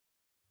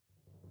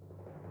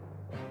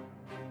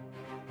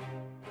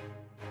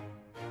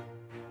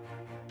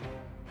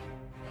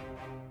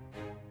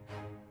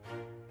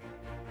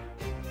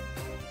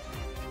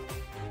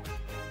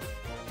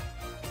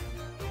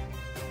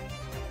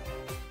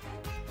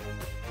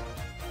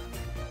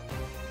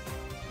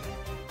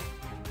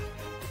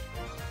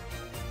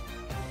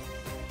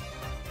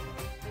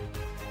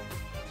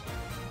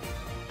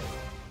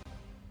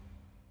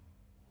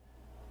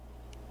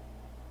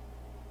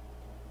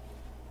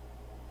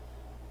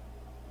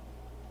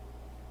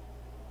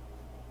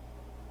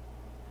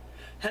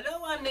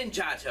Hello, I'm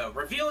Ninjato,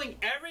 reviewing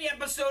every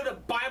episode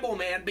of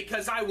Bibleman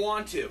because I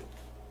want to.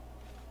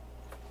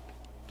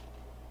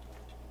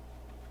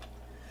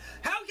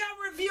 How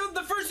got reviewed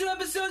the first two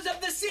episodes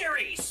of the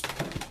series?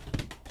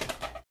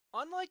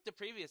 Unlike the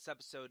previous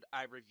episode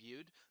I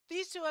reviewed,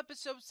 these two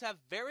episodes have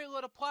very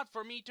little plot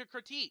for me to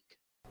critique.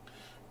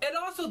 It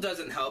also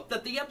doesn't help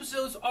that the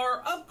episodes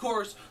are, of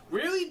course,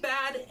 really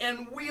bad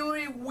and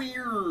really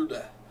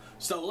weird.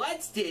 So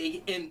let's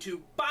dig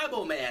into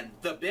Bibleman,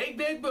 the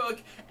Big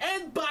Book,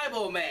 and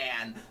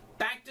Bibleman,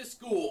 Back to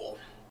School.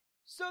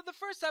 So the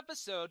first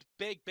episode,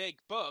 Big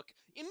Book,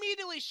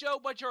 immediately show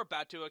what you're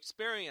about to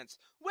experience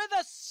with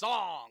a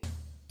song.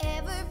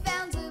 Ever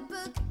found a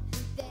book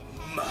that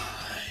had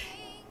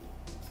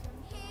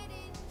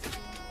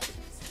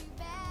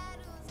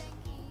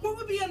What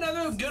would be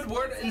another good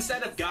word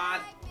instead of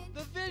God?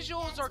 The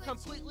visuals are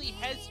completely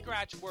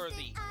head-scratch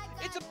worthy.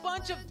 It's a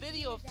bunch of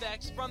video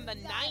effects from the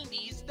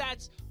 90s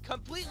that's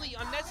completely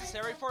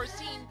unnecessary for a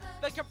scene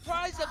that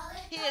comprised of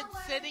kids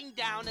sitting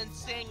down and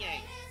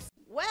singing.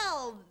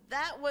 Well,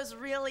 that was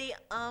really,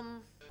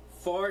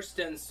 Forced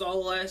and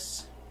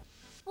soulless.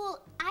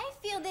 Well, I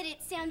feel that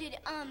it sounded,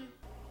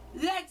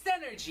 Lacks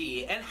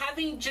energy and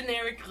having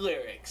generic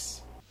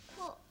lyrics.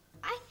 well,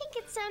 I think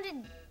it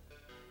sounded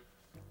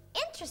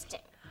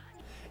interesting.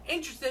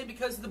 Interesting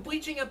because of the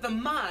bleaching of the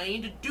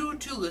mind due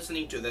to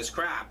listening to this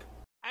crap.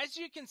 As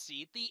you can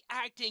see, the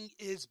acting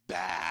is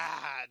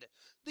bad.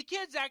 The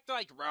kids act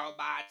like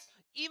robots,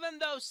 even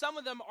though some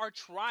of them are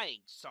trying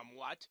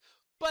somewhat,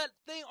 but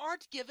they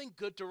aren't given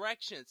good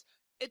directions.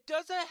 It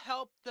doesn't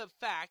help the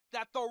fact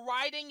that the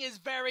writing is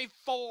very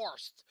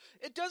forced.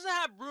 It doesn't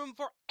have room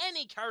for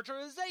any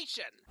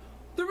characterization.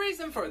 The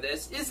reason for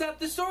this is that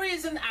the story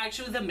isn't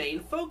actually the main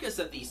focus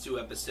of these two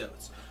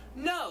episodes.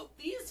 No,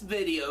 these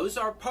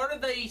videos are part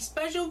of a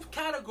special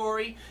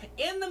category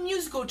in the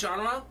musical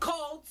genre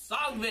called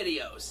song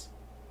videos.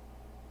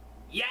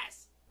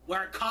 Yes,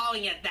 we're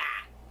calling it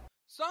that.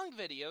 Song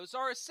videos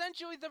are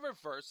essentially the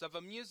reverse of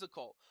a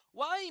musical.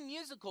 While a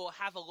musical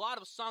have a lot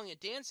of song and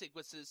dance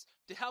sequences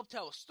to help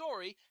tell a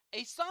story,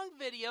 a song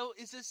video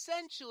is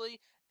essentially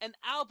an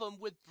album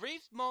with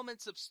brief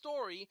moments of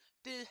story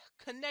to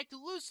connect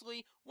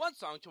loosely one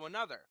song to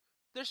another.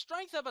 The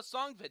strength of a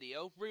song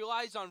video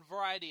relies on a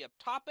variety of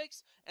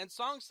topics and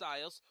song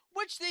styles,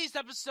 which these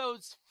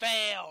episodes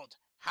failed.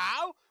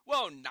 How?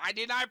 Well,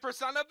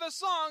 99% of the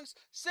songs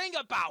sing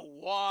about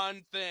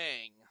one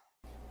thing.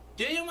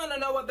 Do you want to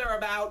know what they're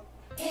about?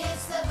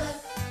 It's the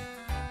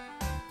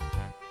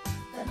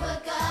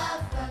book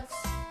of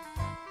books.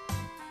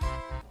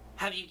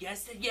 Have you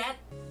guessed it yet?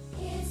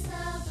 It's the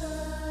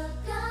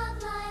book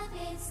of life,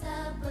 it's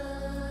the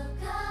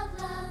book of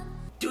love.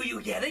 Do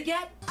you get it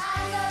yet? I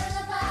go to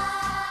the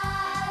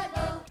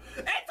Bible.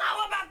 It's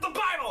all about the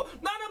Bible,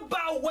 not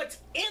about what's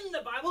in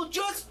the Bible,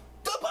 just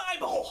the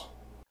Bible.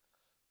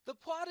 The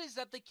plot is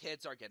that the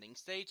kids are getting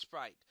stage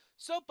fright,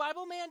 so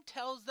Bibleman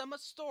tells them a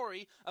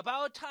story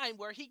about a time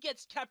where he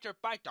gets captured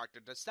by Dr.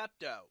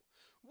 Decepto,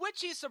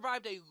 which he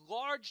survived a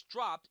large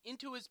drop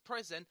into his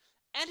prison,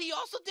 and he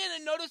also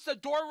didn't notice the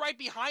door right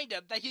behind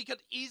him that he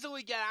could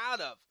easily get out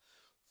of.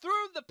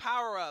 Through the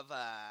power of,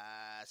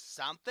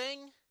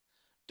 something,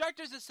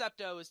 Dr.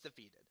 Decepto is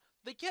defeated.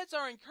 The kids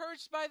are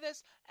encouraged by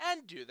this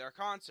and do their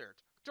concert,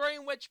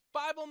 during which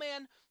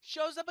Bibleman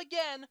shows up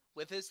again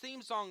with his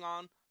theme song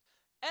on.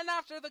 And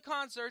after the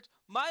concert,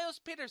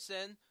 Miles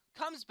Peterson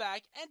comes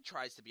back and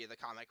tries to be the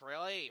comic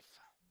relief.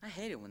 I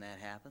hate it when that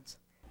happens.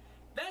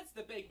 That's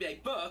the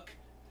Big Book.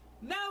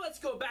 Now let's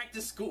go back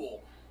to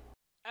school.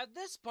 At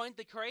this point,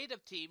 the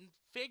creative team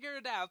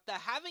figured out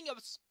that having a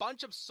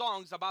bunch of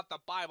songs about the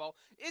Bible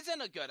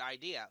isn't a good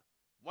idea.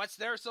 What's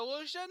their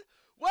solution?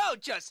 Well,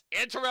 just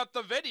interrupt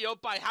the video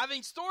by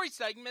having story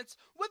segments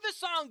with the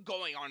song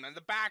going on in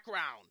the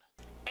background.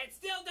 It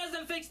still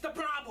doesn't fix the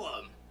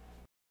problem.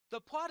 The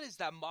plot is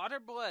that Mother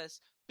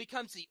Bliss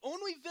becomes the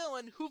only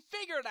villain who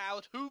figured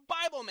out who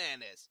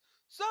Bibleman is.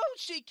 So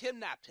she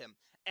kidnapped him.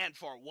 And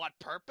for what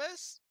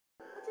purpose?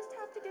 He'll just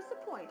have to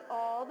disappoint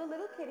all the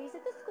little kiddies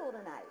at the school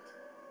tonight.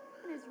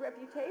 And his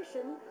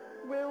reputation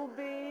will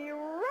be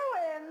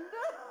ruined.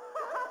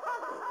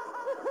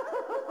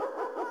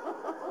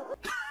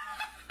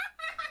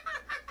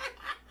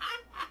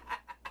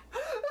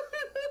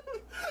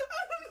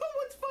 I don't know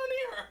what's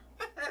funnier.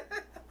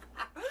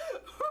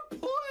 Her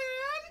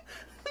plan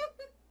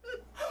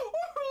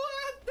or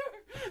laughter.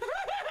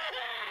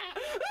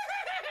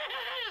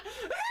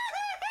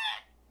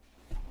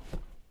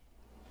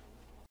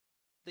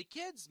 The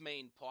kids'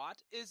 main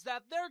plot is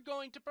that they're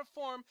going to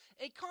perform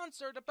a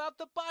concert about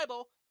the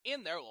Bible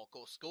in their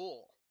local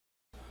school.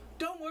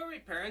 Don't worry,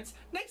 parents.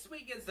 Next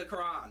week is the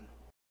Quran.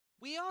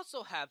 We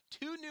also have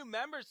two new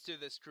members to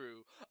this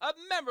crew of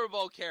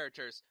memorable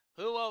characters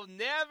who will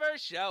never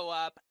show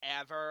up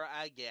ever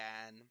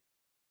again.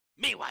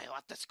 Meanwhile,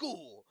 at the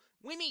school,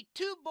 we meet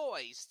two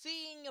boys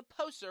seeing a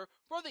poster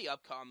for the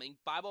upcoming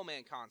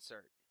Bibleman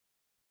concert.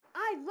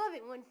 I love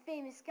it when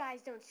famous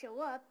guys don't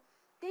show up.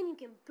 Then you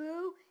can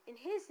boo and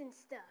hiss and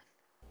stuff.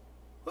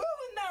 Who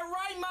in their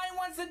right mind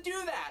wants to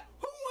do that?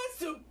 Who wants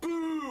to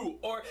boo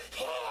or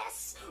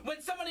hiss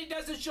when somebody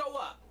doesn't show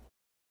up?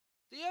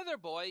 The other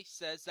boy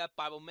says that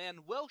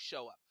Bibleman will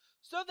show up,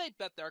 so they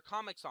bet their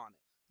comics on it.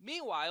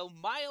 Meanwhile,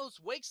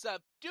 Miles wakes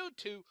up due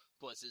to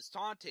Bliss's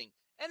taunting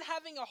and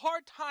having a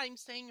hard time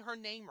saying her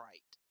name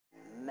right.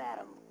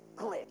 Madam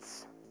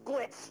Glitz,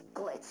 Glitz,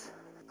 Glitz,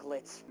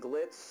 Glitz,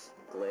 Glitz,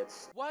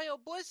 Glitz. While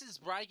Bliss is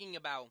bragging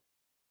about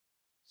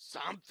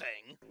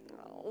something.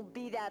 Oh,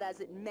 be that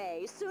as it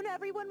may, soon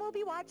everyone will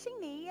be watching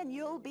me and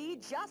you'll be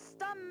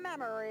just a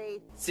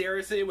memory.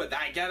 Seriously, with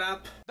that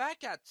getup?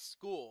 Back at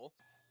school,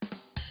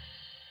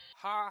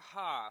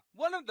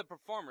 one of the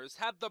performers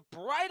had the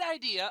bright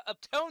idea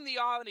of telling the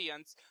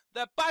audience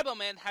that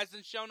Bibleman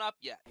hasn't shown up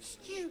yet.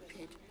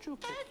 Stupid. How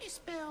do you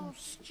spell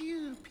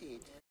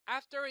stupid?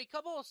 After a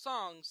couple of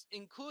songs,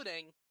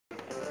 including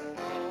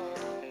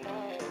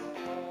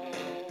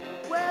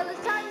Well,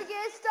 it's time to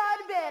get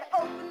started, bed.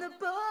 Open the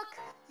book.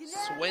 You never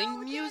know swing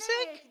what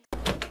music,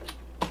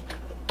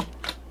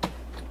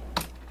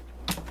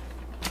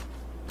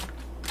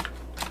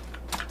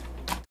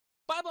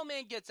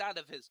 Bibleman gets out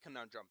of his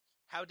conundrum.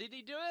 How did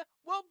he do it?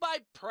 Well, by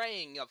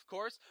praying, of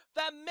course.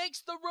 That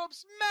makes the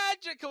ropes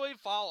magically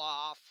fall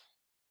off.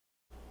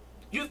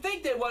 You'd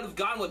think they would have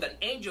gone with an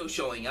angel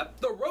showing up,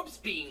 the ropes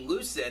being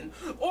loosened,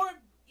 or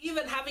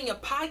even having a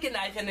pocket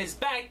knife in his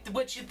back,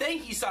 which you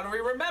think he suddenly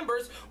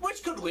remembers,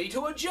 which could lead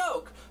to a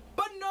joke.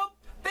 But nope,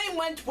 they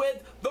went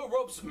with the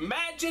ropes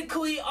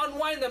magically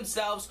unwind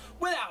themselves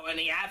without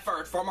any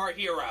effort from our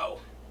hero.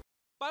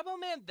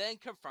 Bibleman then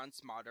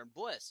confronts Modern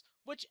Bliss,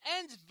 which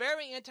ends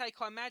very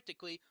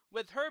anticlimactically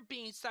with her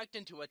being sucked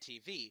into a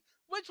TV,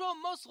 which will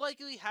most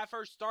likely have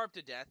her starve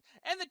to death,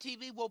 and the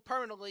TV will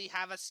permanently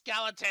have a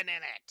skeleton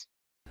in it.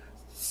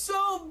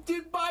 So,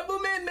 did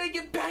Bibleman make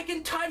it back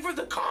in time for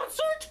the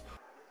concert?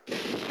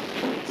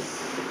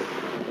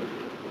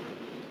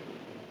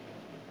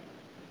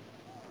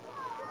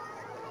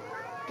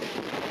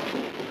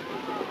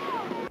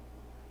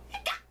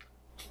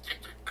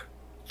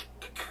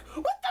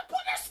 What the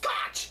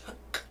butterscotch?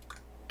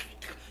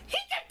 He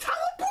can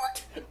teleport?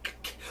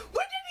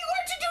 When did he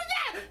learn to do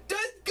that?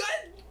 Does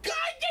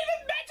God gave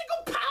him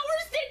magical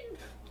powers? Did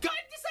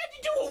God decide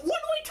to do a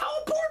one-way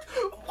teleport?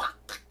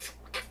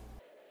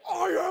 I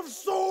have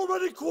so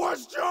many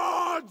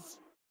questions!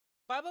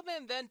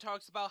 Bibleman then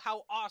talks about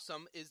how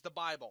awesome is the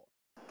Bible.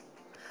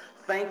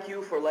 Thank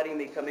you for letting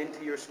me come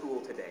into your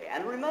school today.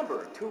 And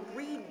remember to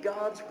read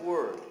God's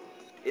Word.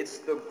 It's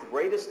the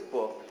greatest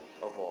book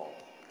of all.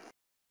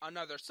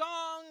 Another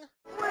song.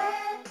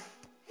 When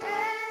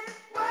his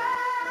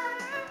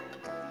word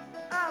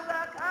of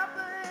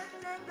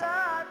accomplishing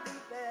God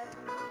said.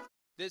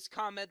 This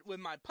comment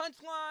with my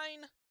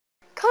punchline.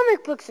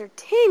 Comic books are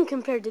tame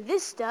compared to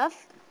this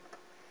stuff.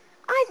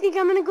 I think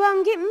I'm gonna go out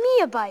and get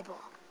me a Bible.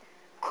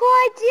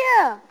 Cool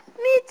idea.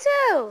 Me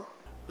too.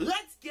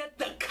 Let's get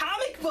the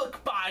comic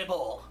book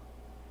Bible.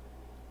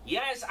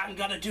 Yes, I'm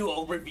gonna do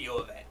a review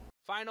of it.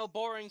 Final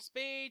boring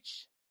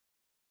speech.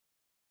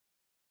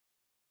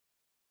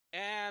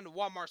 And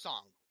one more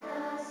song.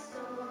 The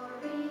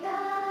story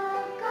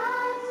of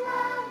God's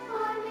love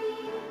for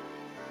me.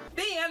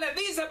 The end of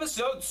these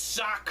episodes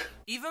suck.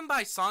 Even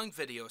by song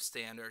video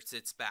standards,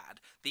 it's bad.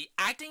 The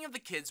acting of the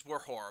kids were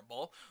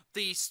horrible,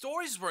 the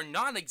stories were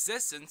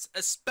non-existent,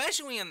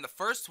 especially in the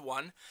first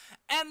one,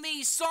 and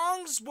the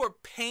songs were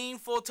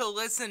painful to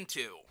listen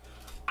to.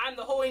 I'm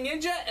the Holy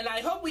Ninja, and I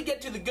hope we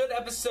get to the good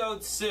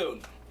episodes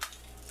soon.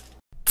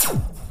 The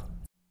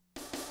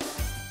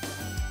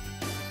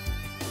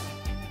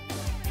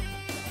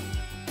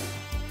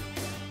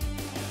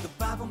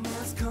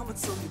Bibleman's coming,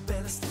 so you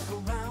better stick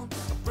around.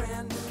 A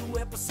brand new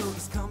episode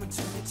is coming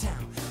to your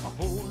town. A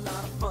whole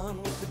lot of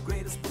fun with the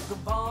greatest book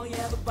of all.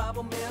 Yeah, the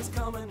Bibleman's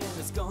coming and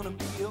it's gonna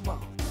be a ball.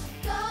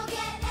 Go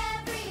get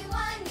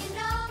everyone you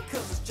know.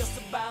 Cause it's just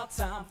about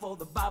time for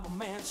the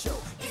Bibleman show.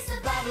 It's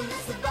the Bible,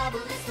 it's the Bible,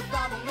 it's the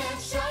Bibleman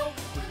show.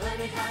 We're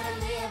learning how to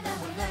live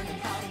and we're learning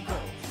how to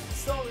grow.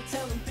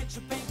 Storytelling,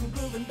 picture painting,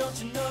 grooving,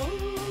 don't you know?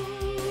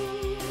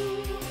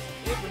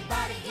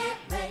 Everybody get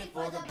ready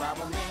for the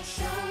Bibleman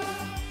show.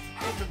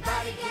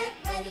 Everybody get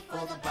ready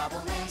for the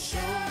Bibleman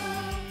show.